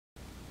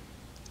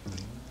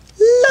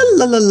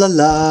La la la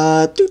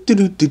la, do do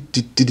do do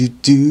do do do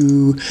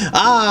do.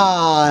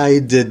 I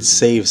did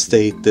save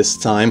state this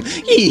time.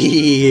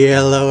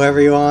 Hello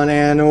everyone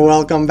and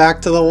welcome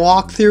back to the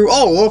walkthrough.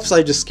 Oh, whoops,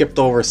 I just skipped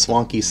over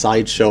Swanky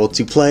Sideshow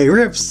to play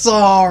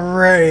Ripsaw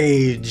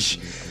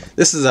Rage.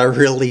 This is a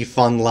really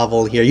fun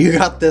level here. You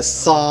got this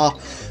saw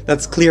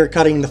that's clear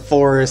cutting the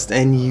forest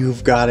and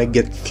you've got to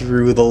get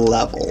through the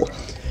level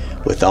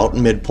without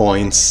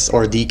midpoints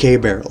or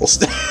DK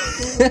barrels.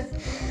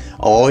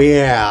 Oh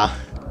yeah.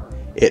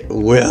 It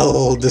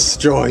will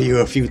destroy you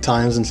a few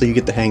times until you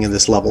get the hang of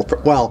this level.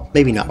 Well,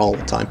 maybe not all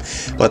the time,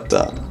 but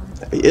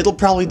it'll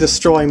probably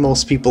destroy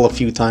most people a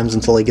few times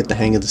until they get the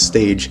hang of the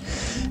stage.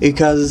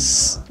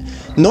 Because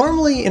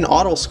normally in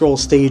auto-scroll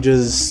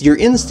stages, your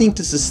instinct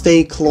is to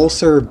stay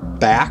closer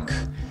back.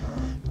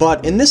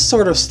 But in this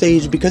sort of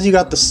stage, because you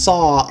got the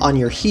saw on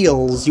your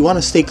heels, you want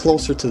to stay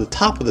closer to the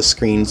top of the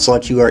screen so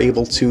that you are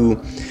able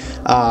to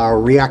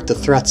react to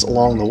threats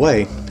along the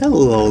way.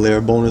 Hello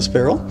there, bonus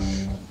barrel.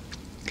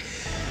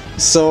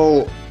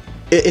 So,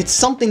 it's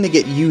something to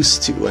get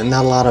used to, and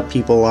not a lot of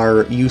people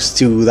are used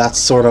to that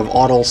sort of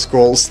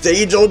auto-scroll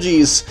stage. Oh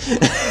geez!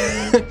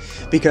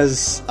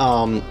 Because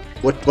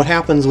what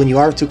happens when you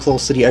are too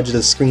close to the edge of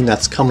the screen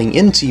that's coming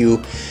into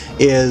you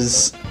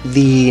is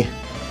the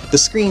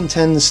screen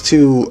tends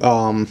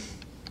to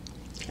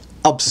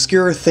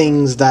obscure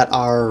things that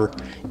are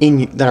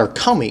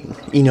coming,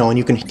 you know, and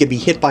you can be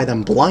hit by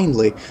them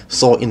blindly.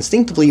 So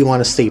instinctively you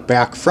want to stay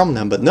back from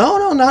them. But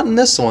no, not in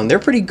this one. They're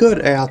pretty good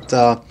at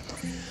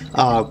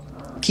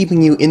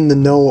keeping you in the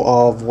know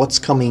of what's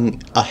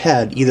coming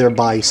ahead, either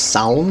by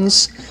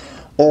sounds,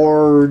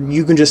 or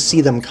you can just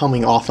see them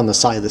coming off on the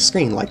side of the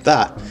screen like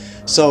that.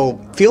 So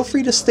feel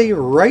free to stay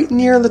right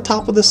near the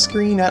top of the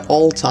screen at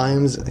all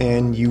times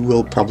and you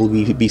will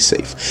probably be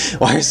safe.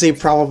 Why I say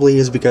probably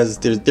is because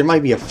there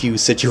might be a few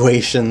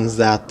situations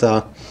that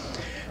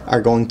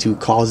are going to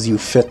cause you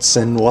fits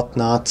and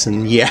whatnot,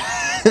 and yeah.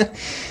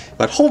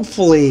 But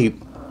hopefully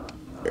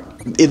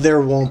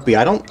there won't be.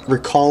 I don't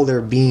recall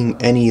there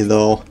being any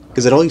though,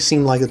 because it always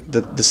seemed like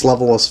this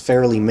level was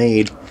fairly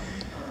made.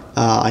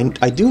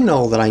 I do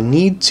know that I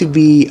need to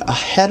be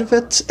ahead of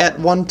it at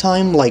one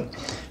time, like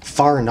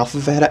far enough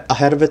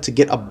ahead of it to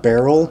get a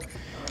barrel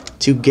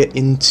to get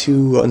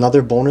into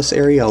another bonus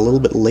area a little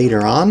bit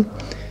later on.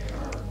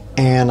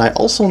 And I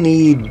also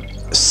need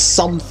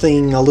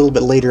something a little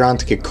bit later on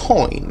to get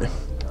coin.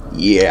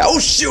 Yeah, oh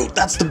shoot,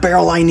 that's the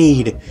barrel I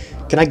need.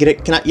 Can I get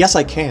it? Can I? Yes,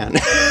 I can.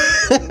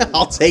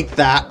 I'll take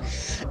that.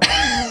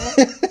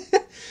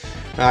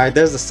 Alright,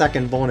 there's the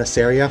second bonus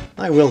area.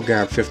 I will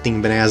grab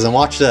 15 bananas and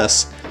watch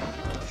this.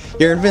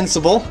 You're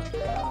invincible.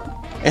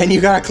 And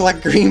you gotta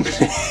collect green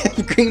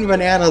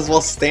bananas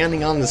while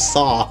standing on the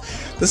saw.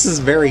 This is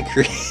very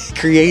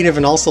creative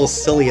and also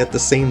silly at the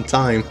same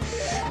time.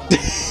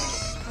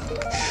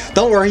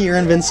 Don't worry, you're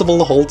invincible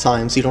the whole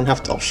time, so you don't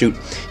have to. Oh shoot!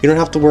 You don't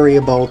have to worry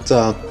about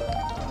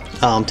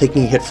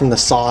taking a hit from the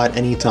saw at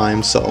any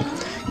time. So,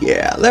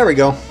 yeah, there we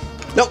go.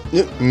 Nope,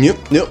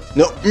 nope.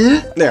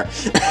 There.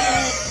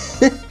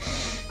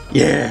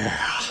 Yeah.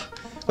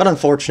 But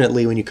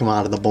unfortunately, when you come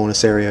out of the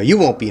bonus area, you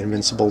won't be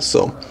invincible.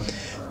 So.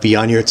 Be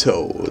on your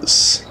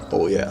toes.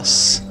 Oh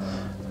yes.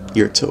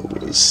 Your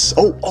toes.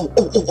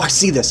 Oh, I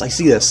see this.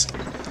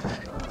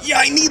 Yeah,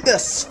 I need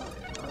this.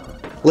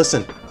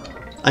 Listen.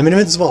 I'm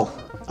invincible.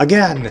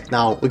 Again.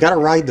 Now, we gotta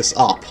ride this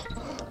up.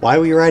 Why are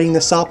we riding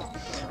this up?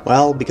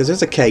 Well, because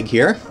there's a keg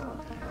here.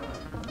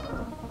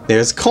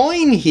 There's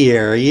coin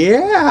here.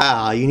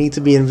 Yeah. You need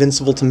to be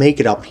invincible to make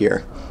it up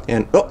here.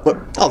 And, oh,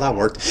 that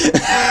worked.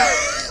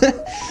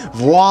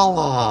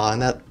 Voila!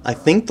 And that, I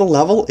think the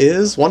level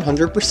is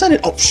 100%.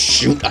 Oh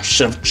shoot, I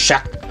should have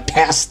checked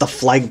past the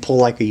flagpole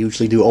like I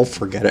usually do. Oh,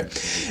 forget it.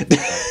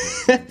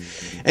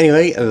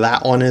 Anyway,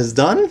 that one is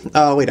done.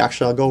 Wait,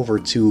 actually I'll go over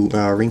to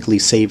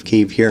Wrinkly's save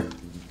cave here.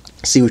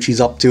 See what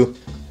she's up to.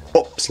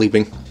 Oh,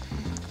 sleeping.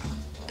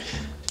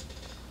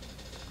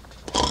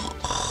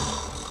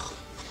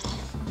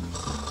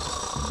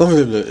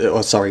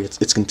 Oh, sorry,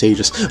 it's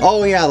contagious.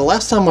 Oh yeah, the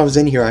last time I was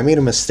in here, I made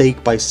a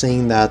mistake by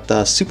saying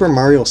that Super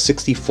Mario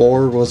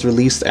 64 was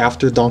released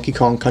after Donkey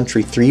Kong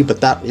Country 3,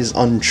 but that is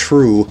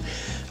untrue.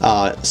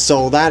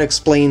 So that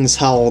explains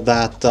how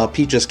that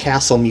Peach's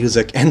Castle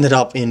music ended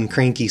up in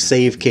Cranky's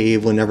save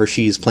cave whenever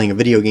she's playing a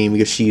video game,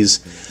 because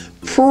she's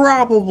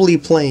probably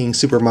playing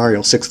Super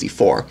Mario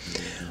 64.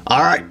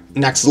 Alright,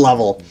 next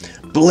level.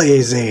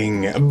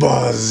 Blazing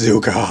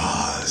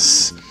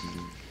Bazookas.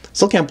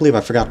 Still can't believe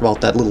I forgot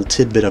about that little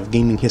tidbit of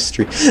gaming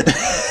history.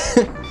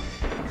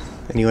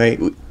 Anyway,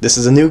 this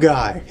is a new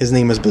guy. His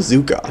name is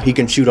Bazooka. He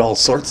can shoot all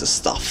sorts of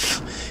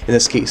stuff. In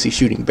this case, he's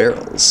shooting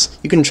barrels.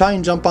 You can try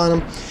and jump on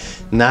him.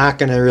 Not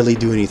gonna really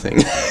do anything.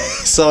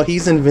 So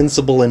he's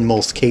invincible in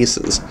most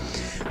cases.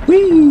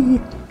 Whee!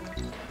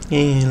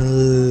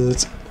 And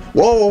let's...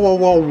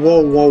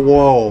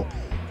 Whoa.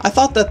 I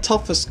thought that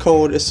toughest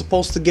code is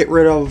supposed to get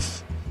rid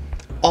of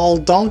all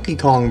Donkey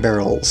Kong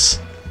barrels.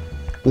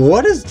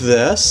 What is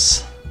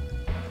this?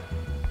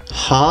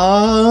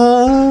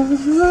 Huh?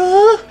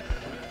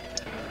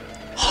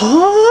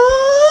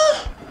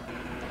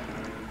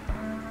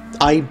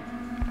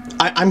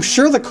 I'm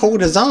sure the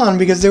code is on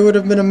because there would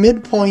have been a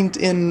midpoint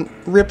in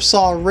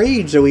Ripsaw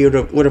Rage that we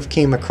would have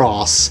came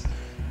across.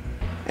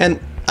 And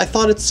I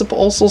thought it's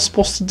also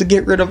supposed to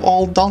get rid of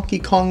all Donkey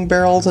Kong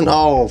barrels and...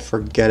 Oh,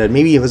 forget it.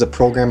 Maybe it was a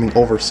programming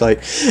oversight.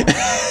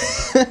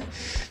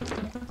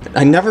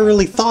 I never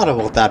really thought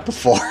about that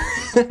before.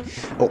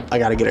 Oh, I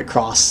gotta get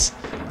across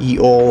the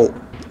old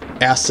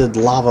acid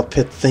lava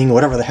pit thing,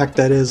 whatever the heck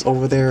that is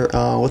over there.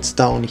 What's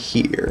down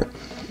here?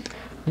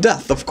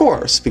 Death, of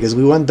course, because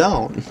we went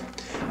down.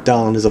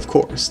 Down is, of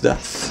course,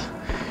 death.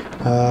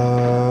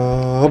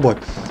 Oh boy.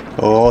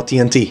 Oh,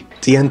 TNT.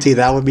 TNT,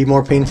 that would be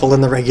more painful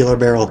than the regular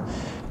barrel.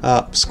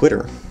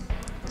 Squitter.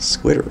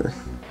 Squitter.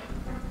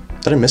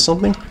 Did I miss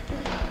something?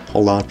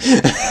 Hold on.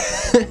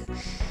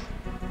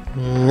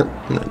 I'm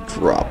gonna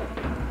drop.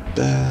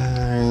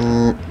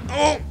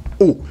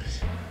 Oh!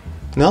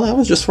 No, that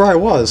was just where I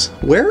was.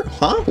 Where?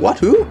 Huh? What?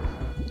 Who?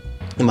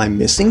 Am I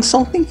missing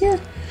something here?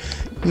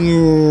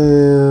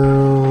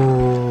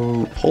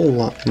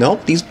 Hold on.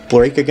 Nope, these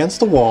break against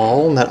the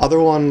wall. And that other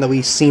one that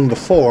we've seen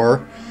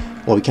before...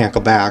 Well, we can't go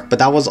back, but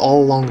that was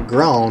all along the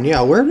ground.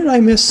 Yeah, where did I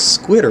miss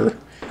Squitter?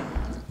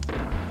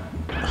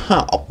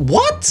 Huh,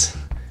 what?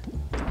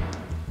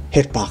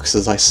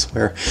 Hitboxes, I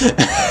swear.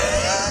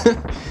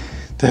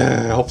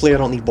 Hopefully I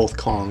don't need both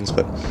Kongs,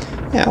 but...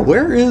 Yeah,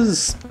 where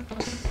is...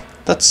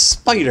 that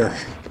spider?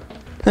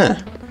 Huh.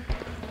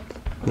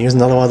 Here's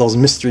another one of those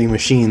mystery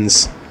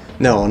machines.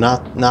 No,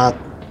 not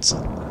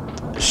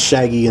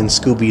Shaggy and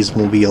Scooby's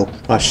mobile.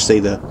 I should say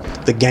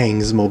the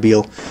gang's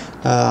mobile.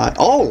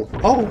 Oh!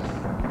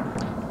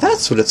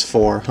 That's what it's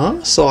for,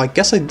 huh? So I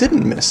guess I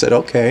didn't miss it,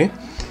 okay.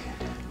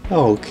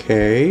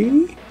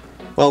 Okay.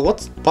 Well,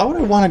 why would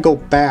I want to go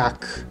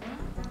back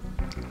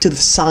to the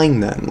sign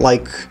then?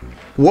 Like,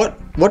 what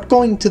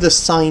going to the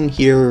sign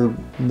here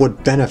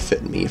would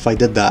benefit me if I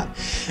did that?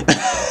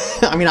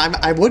 I mean,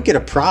 I would get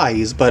a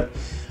prize, but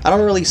I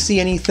don't really see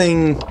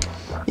anything,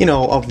 you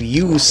know, of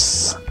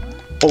use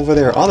over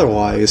there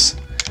otherwise.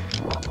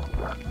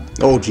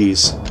 Oh,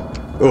 geez.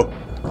 Oh.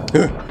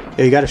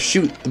 Yeah, you gotta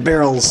shoot the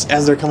barrels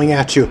as they're coming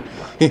at you.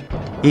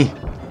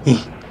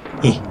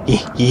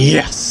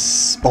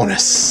 Yes!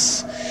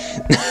 Bonus!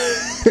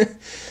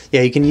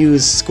 Yeah, you can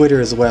use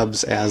Squitter's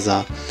webs as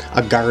a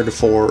guard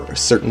for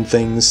certain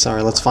things.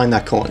 Alright, let's find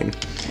that coin.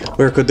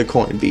 Where could the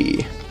coin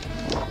be?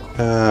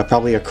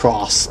 Probably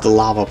across the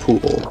lava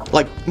pool.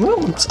 Like,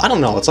 well, I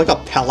don't know, it's like a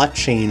palette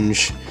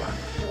change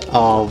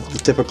of the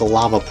typical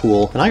lava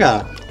pool. And I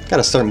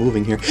gotta start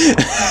moving here.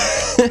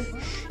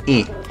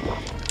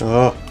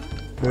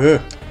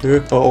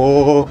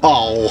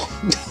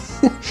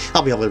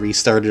 I'll be able to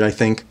restart it, I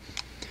think.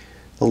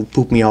 It'll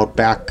poop me out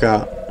back,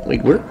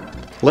 wait, where?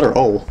 Letter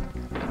O.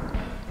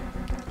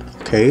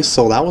 Okay,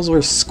 so that was where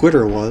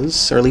Squitter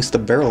was, or at least the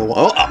barrel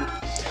was. Oh!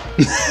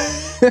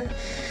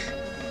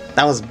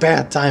 That was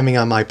bad timing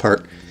on my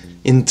part.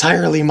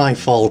 Entirely my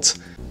fault.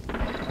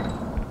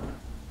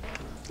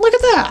 Look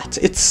at that!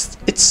 It's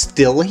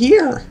still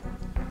here.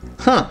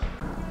 Huh.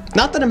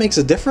 Not that it makes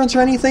a difference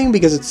or anything,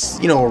 because it's,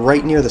 you know,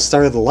 right near the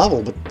start of the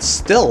level, but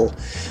still.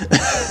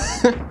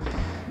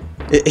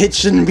 It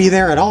shouldn't be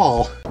there at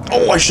all.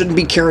 Oh, I shouldn't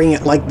be carrying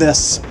it like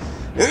this.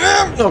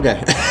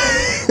 Okay.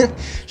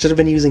 Should have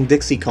been using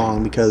Dixie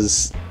Kong,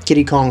 because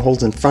Kitty Kong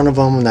holds in front of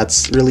him, and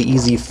that's really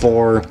easy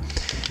for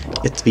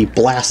it to be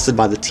blasted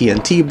by the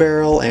TNT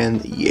barrel,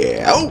 and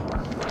yeah. Oh!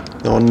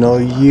 Oh, no,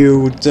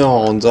 you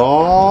don't.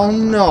 Oh,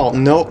 no.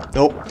 Nope,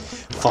 nope.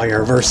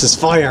 Fire versus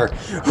fire.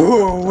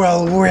 Who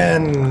will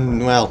win?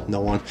 Well,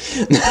 no one.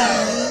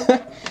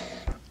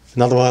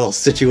 Another one of those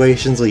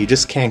situations where you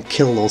just can't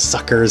kill those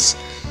suckers.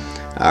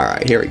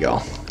 Alright, here we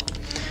go.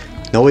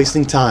 No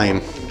wasting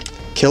time.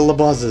 Kill the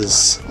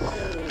buzzes.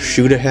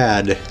 Shoot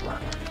ahead.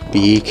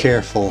 Be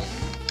careful.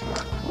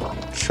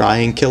 Try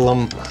and kill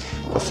them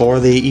before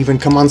they even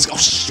come on screen. Oh,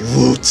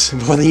 shoot!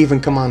 Before they even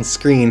come on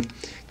screen.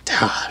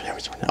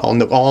 Oh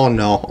no, oh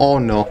no, oh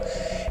no.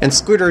 And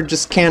Squitter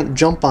just can't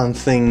jump on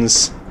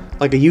things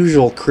like a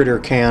usual critter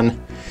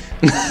can.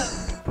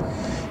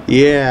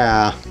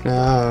 Yeah.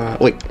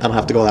 Wait, I don't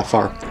have to go that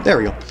far. There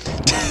we go.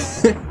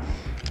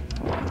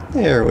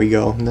 There we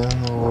go.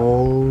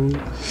 No.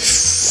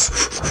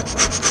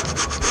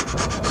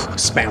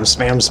 Spam,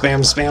 spam, spam,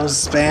 spam,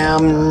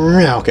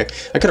 spam. Yeah, okay.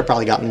 I could have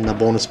probably gotten the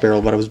bonus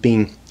barrel, but I was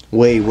being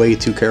way, way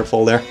too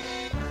careful there.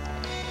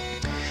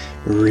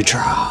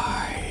 Retry.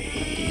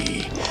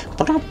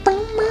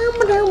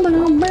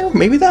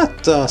 Maybe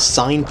that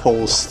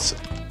signpost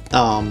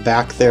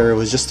back there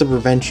was just to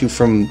prevent you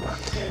from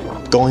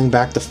going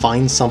back to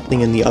find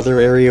something in the other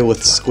area with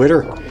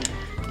Squitter.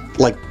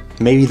 Like,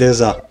 maybe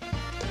there's a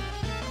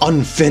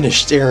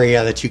unfinished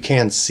area that you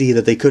can't see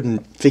that they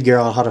couldn't figure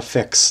out how to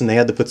fix, and they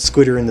had to put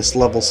Squitter in this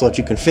level so that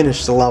you can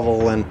finish the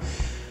level, and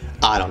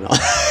I don't know.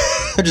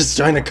 I'm just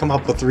trying to come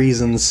up with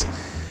reasons.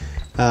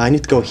 I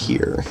need to go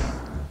here.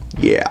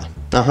 Yeah.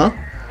 Uh-huh.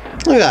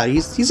 Look at that.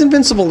 He's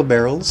invincible to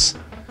barrels.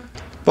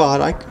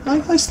 But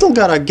I still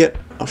gotta get...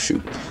 Oh,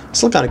 shoot. I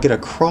still gotta get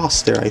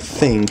across there, I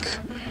think.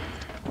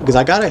 Because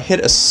I gotta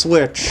hit a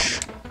switch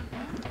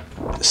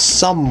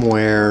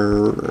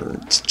somewhere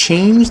to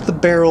change the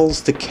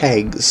barrels to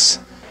kegs.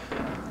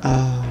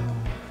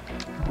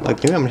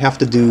 Like maybe I'm gonna have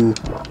to do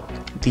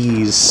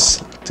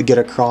these to get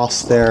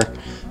across there.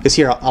 Because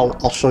here,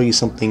 I'll show you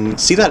something.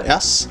 See that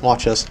S?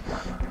 Watch this.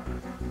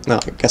 No,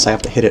 I guess I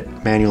have to hit it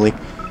manually.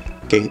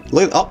 Okay,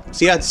 look. Oh,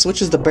 see, yeah, it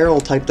switches the barrel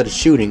type that it's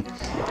shooting.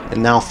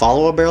 And now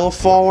follow a barrel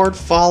forward,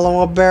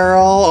 follow a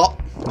barrel. Oh,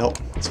 nope,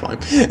 it's fine.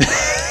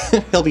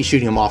 He'll be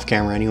shooting him off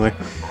camera anyway.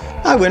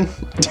 I win.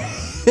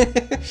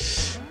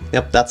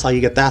 Yep, that's how you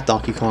get that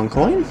Donkey Kong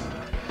coin.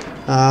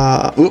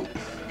 Oop.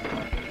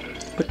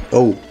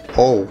 Oh.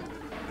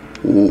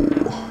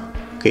 Ooh.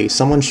 Okay,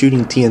 someone's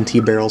shooting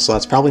TNT barrels, so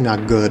that's probably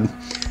not good.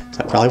 So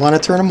I probably want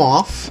to turn them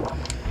off.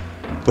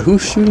 But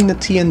who's shooting the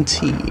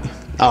TNT?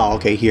 Oh,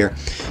 okay, here.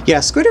 Yeah,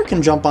 Squidder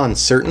can jump on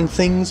certain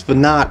things, but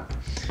not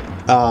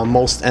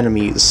most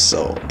enemies.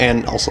 So,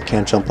 and also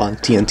can't jump on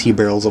TNT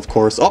barrels, of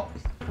course. Oh,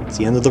 it's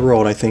the end of the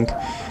road, I think.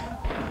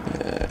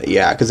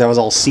 Yeah, because I was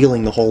all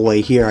sealing the whole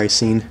way here, I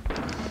seen.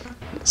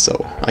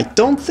 So, I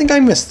don't think I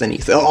missed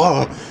anything.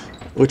 Oh,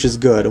 which is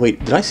good.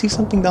 Wait, did I see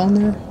something down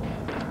there?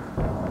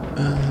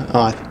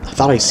 Oh, I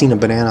thought I seen a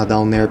banana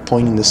down there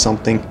pointing to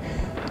something.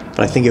 But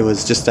I think it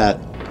was just that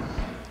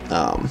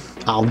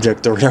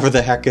object or whatever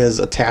the heck is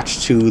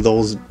attached to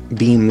those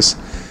beams.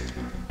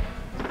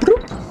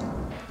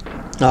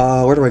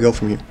 Where do I go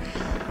from here?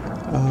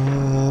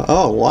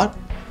 Oh, what?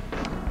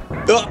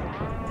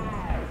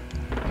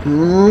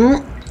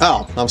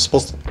 Oh, I'm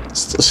supposed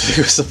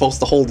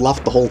to hold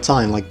left the whole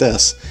time like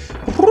this.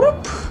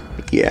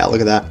 Yeah,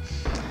 look at that.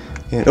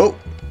 And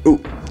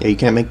yeah, you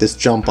can't make this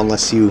jump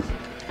unless you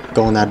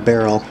go in that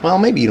barrel. Well,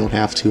 maybe you don't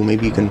have to.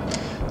 Maybe you can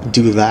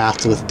do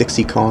that with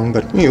Dixie Kong,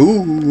 but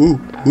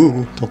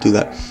don't do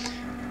that.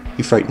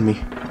 You frightened me.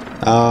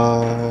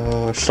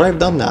 Should I have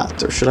done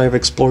that, or should I have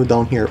explored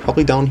down here?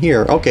 Probably down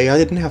here. Okay, I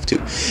didn't have to.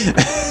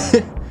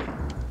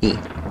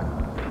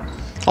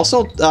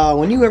 Also,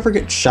 when you ever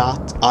get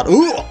shot out,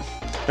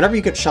 whenever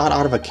you get shot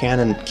out of a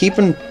cannon, keep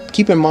in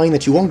mind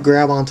that you won't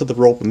grab onto the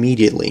rope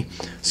immediately.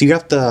 So you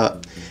have to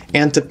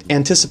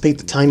anticipate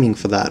the timing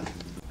for that.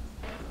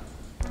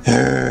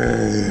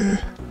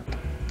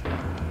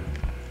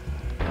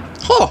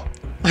 Oh,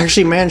 I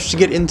actually managed to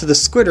get into the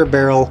Squidder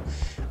barrel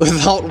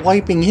without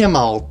wiping him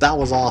out. That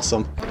was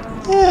awesome.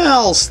 Yeah,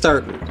 I'll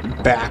start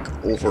back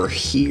over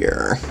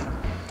here.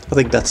 I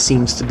think that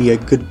seems to be a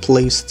good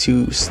place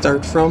to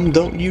start from,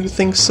 don't you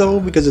think so?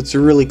 Because it's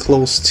really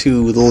close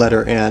to the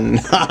letter N.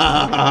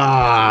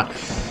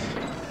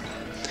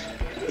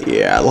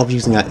 Yeah, I love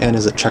using that N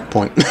as a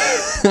checkpoint.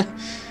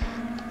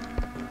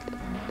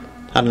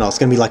 I don't know, it's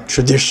gonna be like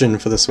tradition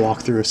for this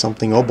walkthrough or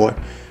something. Oh boy.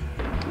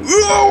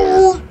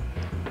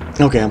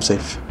 Okay, I'm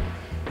safe.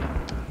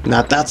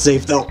 Not that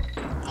safe though.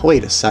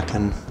 Wait a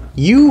second.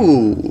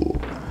 You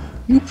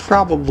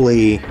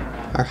probably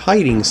are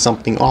hiding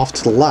something off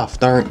to the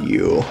left, aren't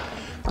you?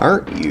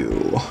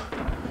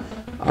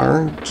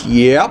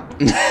 Yep.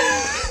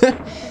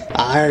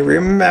 I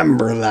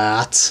remember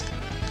that.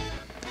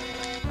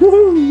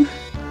 Woohoo!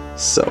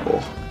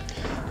 So,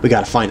 we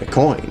gotta find a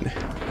coin.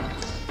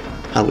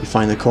 How do we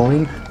find the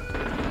coin?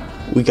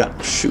 We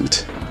gotta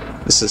shoot.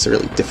 This is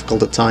really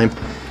difficult at time.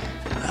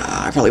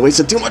 I probably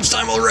wasted too much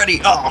time already.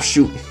 Oh,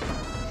 shoot.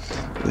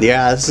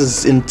 Yeah, this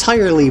is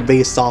entirely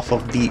based off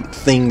of the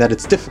thing that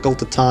it's difficult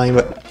to time,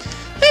 but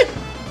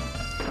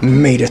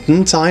made it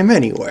in time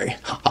anyway.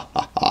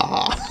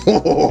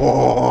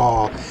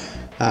 Where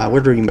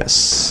did we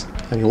miss?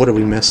 I mean, what did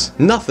we miss?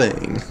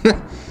 Nothing.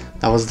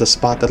 That was the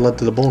spot that led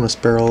to the bonus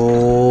barrel.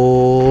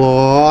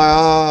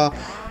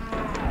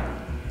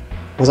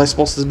 Was I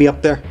supposed to be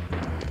up there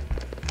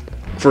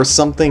for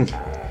something?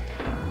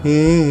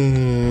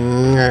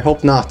 I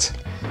hope not,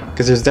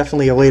 because there's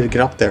definitely a way to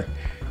get up there.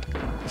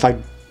 If I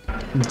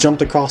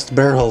jumped across the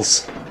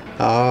barrels.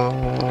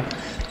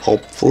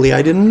 Hopefully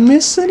I didn't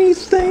miss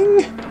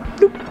anything.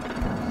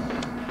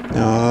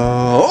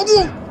 Oh,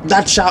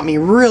 that shot me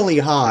really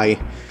high.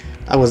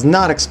 I was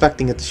not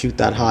expecting it to shoot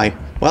that high.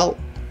 Well,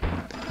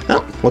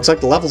 looks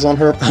like the level's on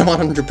her. I'm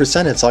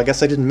 100%ed, so I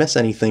guess I didn't miss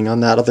anything on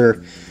that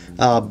other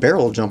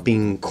barrel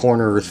jumping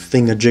corner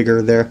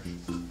thingamajigger there.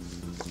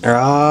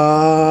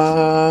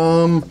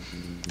 I'll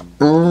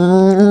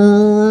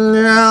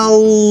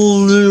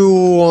do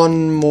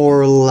one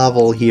more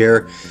level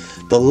here.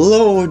 The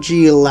Low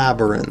G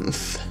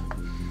Labyrinth.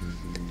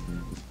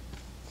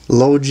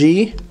 Low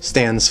G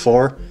stands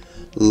for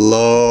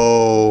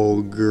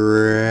low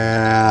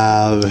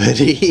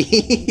gravity.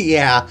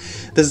 Yeah,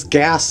 this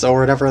gas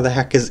or whatever the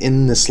heck is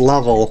in this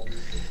level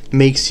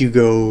makes you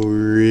go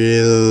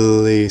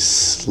really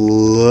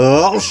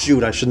slow. Oh,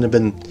 shoot, I shouldn't have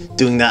been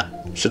doing that.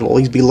 Should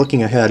always be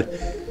looking ahead.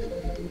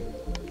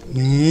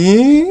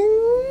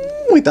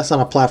 Wait, that's not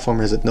a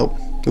platformer, is it? Nope.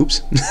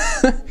 Oops.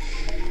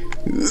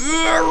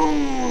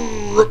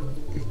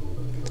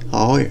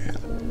 Oh yeah.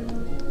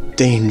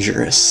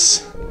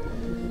 Dangerous.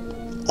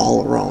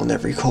 All around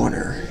every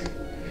corner.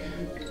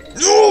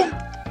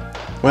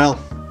 Well,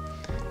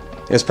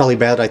 it was probably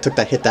bad I took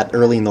that hit that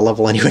early in the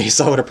level anyway,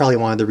 so I would have probably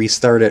wanted to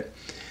restart it.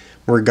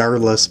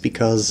 regardless,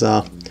 because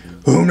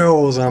who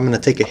knows, I'm going to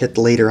take a hit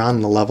later on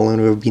in the level,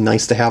 and it would be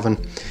nice to have an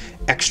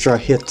extra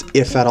hit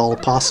if at all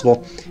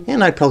possible.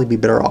 And I'd probably be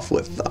better off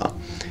with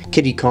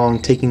Kiddy Kong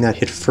taking that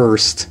hit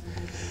first,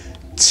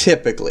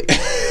 typically.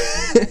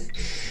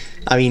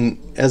 I mean,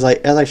 as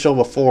I showed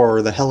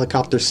before, the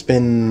helicopter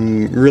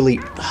spin really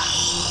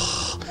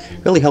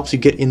helps you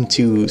get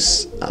into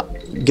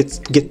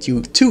get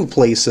you to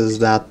places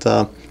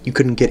that you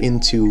couldn't get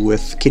into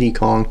with Kiddy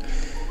Kong.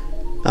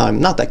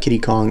 Not that Kiddy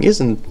Kong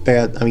isn't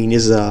bad. I mean,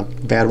 is a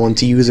bad one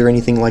to use or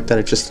anything like that.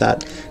 It's just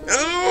that,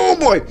 oh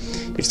boy,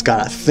 you just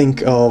gotta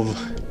think of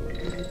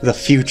the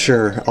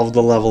future of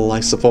the level,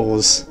 I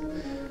suppose.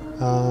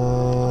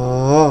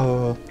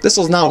 This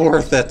was not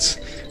worth it.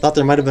 Thought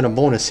there might have been a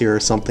bonus here or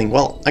something.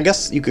 Well, I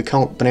guess you could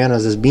count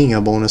bananas as being a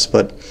bonus,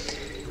 but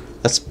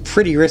that's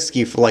pretty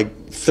risky for like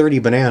 30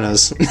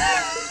 bananas.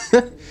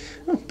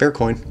 Oh, bear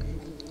coin.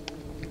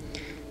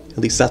 At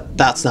least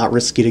that's not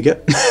risky to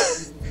get.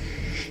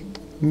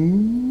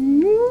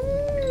 No,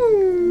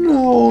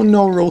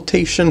 no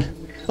rotation.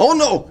 Oh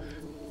no!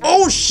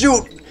 Oh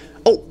shoot!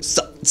 Oh,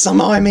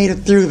 somehow I made it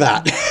through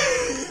that.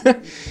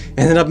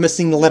 Ended up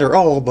missing the letter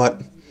O,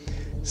 but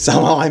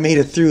somehow I made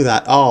it through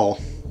that. Oh.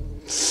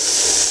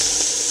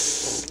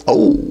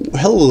 Oh,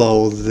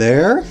 hello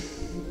there.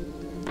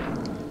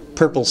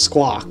 Purple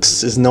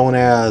Squawks is known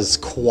as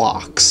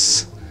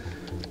Quawks.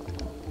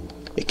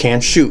 It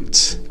can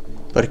shoot,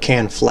 but it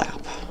can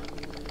flap.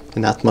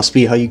 And that must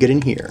be how you get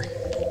in here.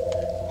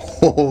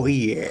 Oh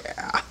yeah.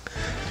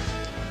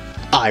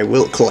 I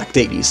will collect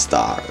 80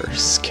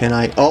 stars. Can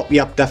I? Oh,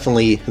 yep,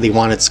 definitely they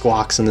wanted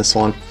Squawks in this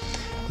one.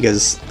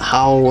 Because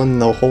how in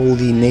the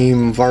holy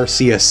name of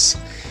Arceus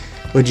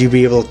would you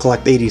be able to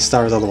collect 80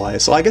 stars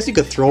otherwise? So I guess you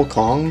could throw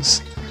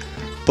Kongs,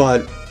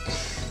 but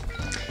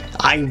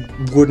I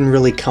wouldn't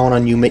really count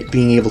on you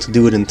being able to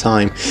do it in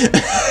time.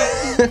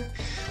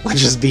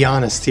 Let's just be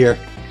honest here.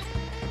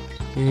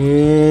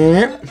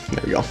 There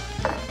we go.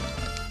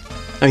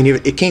 I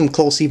mean, it came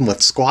close even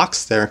with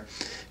Squawks there.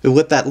 But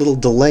with that little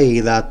delay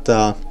that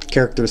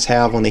characters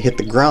have when they hit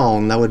the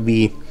ground, that would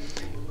be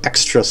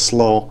extra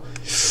slow.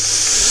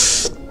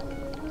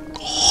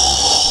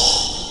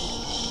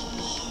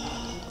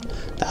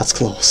 That's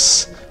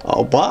close.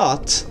 Oh,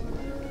 but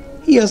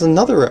he has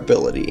another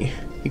ability.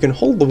 You can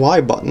hold the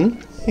Y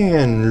button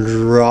and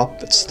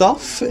drop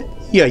stuff.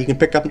 Yeah, you can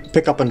pick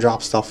up and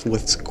drop stuff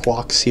with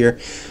Quawks here,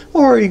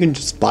 or you can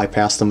just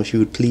bypass them if you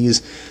would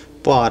please.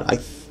 But I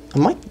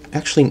might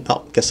actually.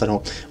 Oh, guess I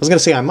don't. I was gonna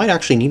say I might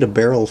actually need a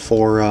barrel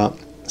for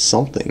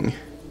something,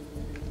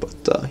 but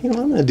you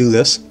know, I'm gonna do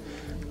this.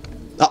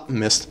 Oh,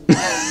 missed.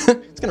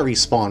 It's gonna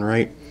respawn,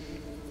 right?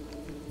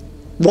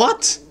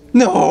 What?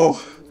 No,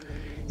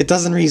 it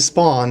doesn't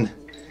respawn.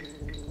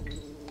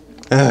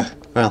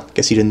 Well,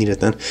 guess you didn't need it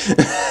then.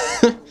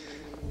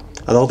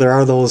 Although there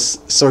are those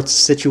sorts of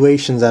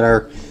situations that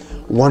are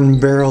one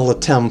barrel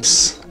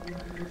attempts.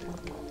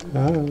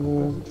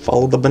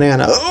 Follow the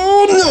banana.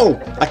 Oh no!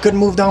 I couldn't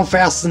move down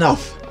fast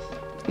enough.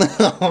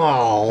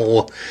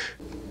 Oh.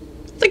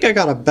 I think I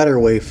got a better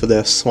way for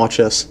this. Watch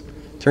this.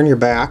 Turn your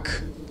back.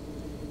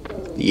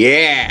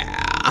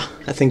 Yeah!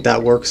 I think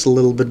that works a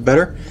little bit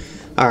better.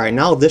 Alright,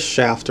 now this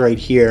shaft right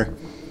here.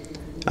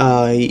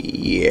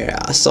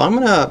 Yeah, so I'm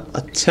gonna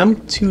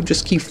attempt to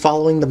just keep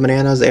following the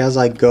bananas as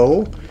I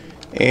go.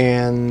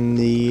 And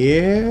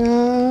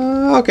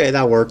yeah, okay,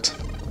 that worked.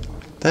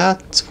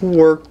 That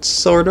worked,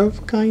 sort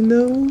of, kind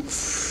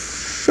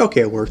of.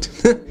 Okay, it worked.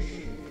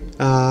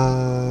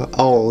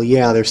 Oh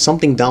yeah, there's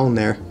something down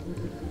there.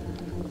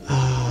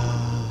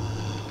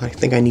 I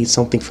think I need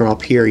something from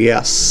up here,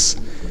 yes.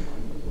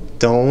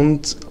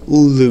 Don't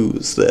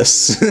lose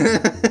this.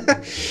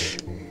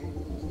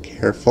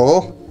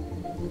 Careful.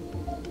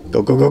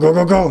 Go, go, go, go,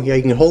 go, go! Yeah,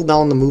 you can hold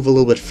down to move a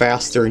little bit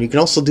faster, and you can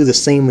also do the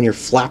same when you're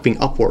flapping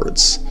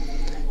upwards.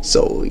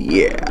 So,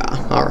 yeah,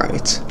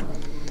 alright.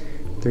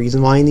 The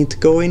reason why I need to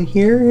go in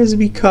here is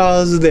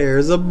because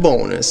there's a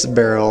bonus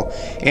barrel,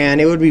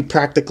 and it would be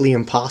practically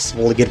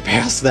impossible to get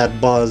past that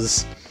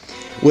buzz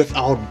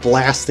without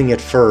blasting it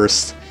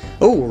first.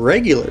 Oh,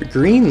 regular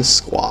green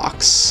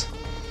Squawks.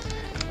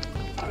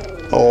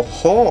 Oh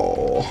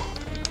ho!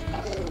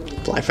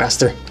 Fly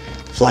faster.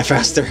 Fly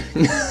faster.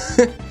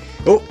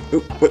 Oh,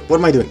 what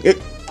am I doing?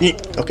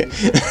 Okay.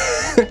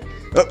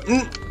 Oh,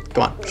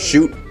 come on.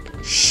 Shoot.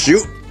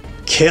 Shoot.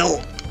 Kill.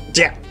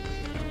 Yeah.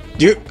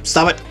 You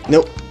stop it.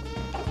 Nope.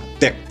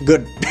 There.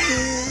 Good.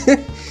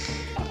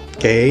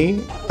 Okay.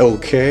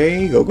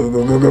 Okay. Go, go,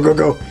 go, go, go, go,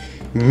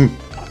 go.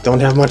 Don't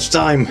have much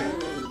time.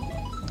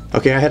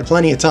 Okay, I had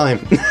plenty of time.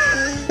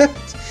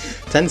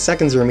 10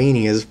 seconds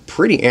remaining is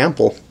pretty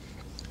ample.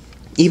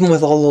 Even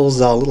with all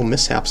those little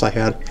mishaps I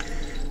had.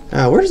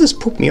 Where does this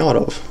poop me out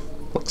of?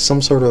 Like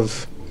some sort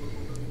of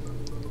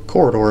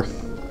corridor.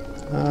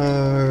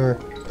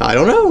 I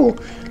don't know.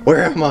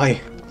 Where am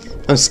I?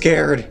 I'm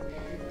scared.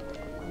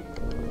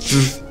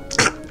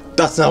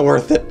 That's not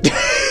worth it.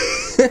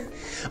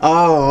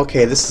 Oh,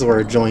 okay, this is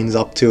where it joins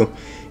up to.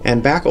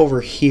 And back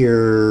over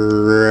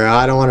here,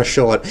 I don't want to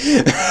show it.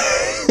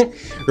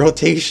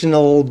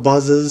 Rotational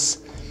buzzes,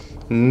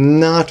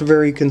 not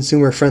very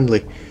consumer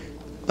friendly.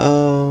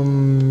 Oh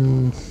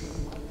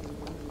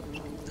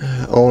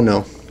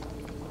no.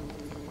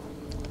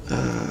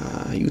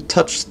 You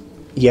touched...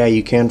 Yeah,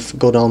 you can't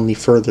go down any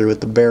further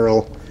with the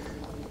barrel.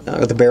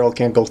 The barrel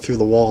can't go through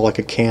the wall like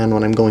it can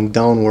when I'm going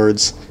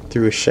downwards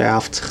through a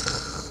shaft.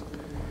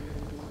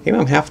 Maybe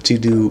I'm have to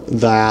do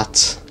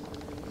that.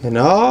 And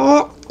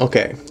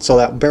okay, so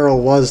that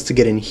barrel was to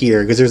get in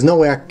here, because there's no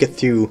way I could get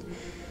through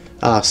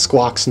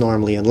squawks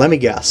normally. And let me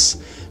guess,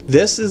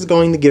 this is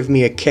going to give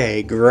me a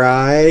keg,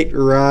 right?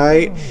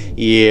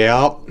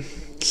 Yep.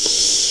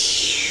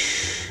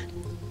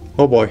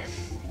 Oh boy.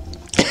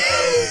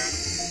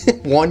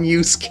 One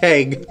use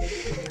keg.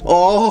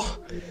 Oh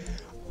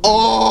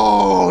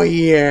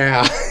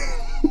yeah.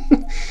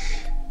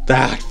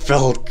 That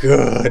felt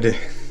good.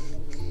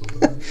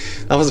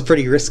 That was a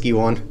pretty risky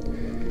one,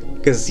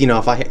 because you know,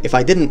 if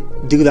I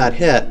didn't do that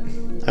hit,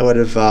 I would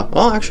have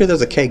well, actually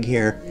there's a keg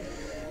here,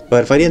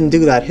 but if I didn't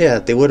do that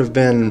hit, they would have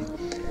been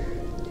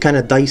kind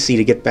of dicey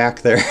to get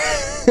back there.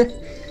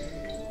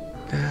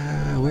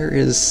 Where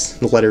is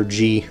the letter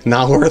G?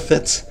 Not worth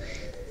it.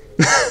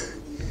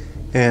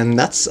 And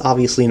that's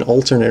obviously an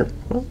alternate.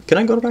 Well, can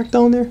I go back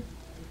down there?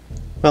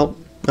 Well,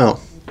 oh,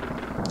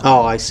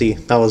 I see.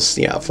 That was,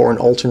 yeah, for an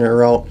alternate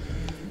route.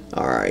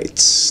 Alright,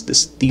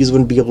 these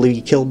wouldn't be able to be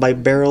killed by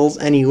barrels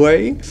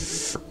anyway.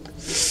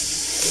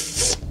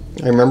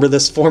 I remember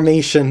this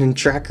formation in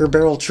Tracker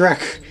Barrel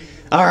Trek.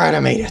 Alright, I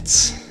made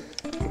it.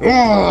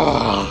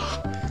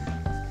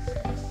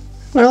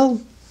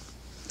 Well,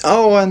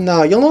 oh, and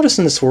you'll notice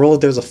in this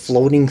world there's a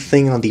floating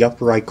thing on the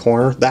upper right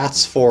corner.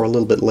 That's for a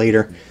little bit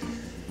later.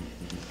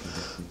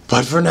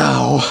 But for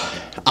now,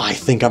 I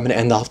think I'm going to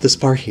end off this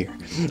part here.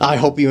 I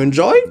hope you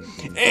enjoy,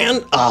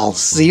 and I'll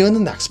see you in the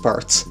next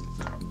part.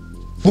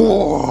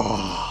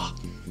 Whoa.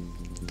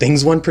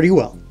 Things went pretty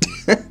well.